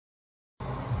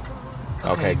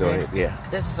Okay, go ahead. Yeah.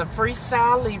 This is a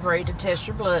freestyle Libre to test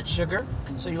your blood sugar.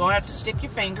 So you won't have to stick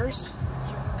your fingers.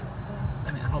 Wait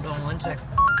a minute, hold on 1 second.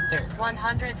 There.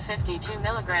 152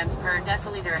 milligrams per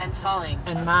deciliter and falling.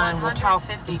 And mine will talk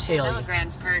and tell you.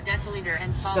 Milligrams per deciliter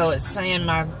and falling. So it's saying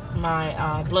my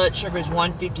blood sugar is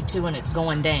 152 and it's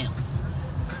going down.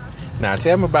 Now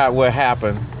tell me about what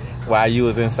happened while you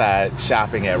was inside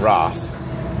shopping at Ross.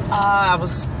 I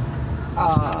was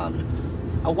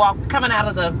coming out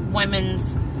of the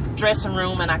women's dressing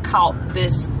room, and I caught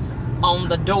this on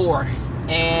the door.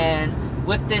 And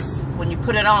with this, when you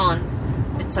put it on,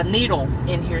 it's a needle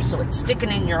in here, so it's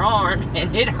sticking in your arm,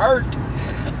 and it hurt.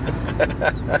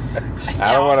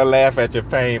 I don't want to laugh at your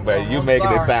pain, but you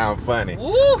making it sound funny.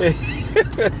 Woo!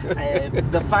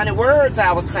 The funny words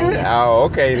I was saying. Oh,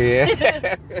 okay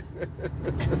then.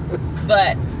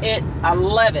 But I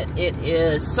love it. It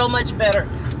is so much better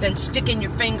than sticking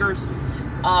your fingers.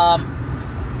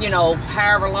 You know,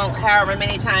 however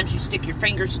many times you stick your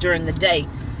fingers during the day,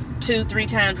 2-3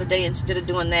 times a day. Instead of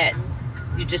doing that,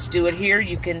 you just do it here.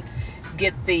 You can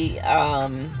get the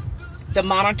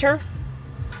monitor,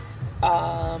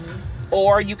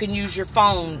 or you can use your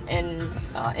phone and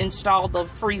install the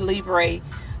free Libre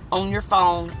on your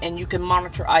phone, and you can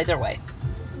monitor either way.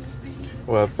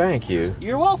 Well, thank you.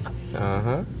 You're welcome.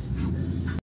 Uh-huh.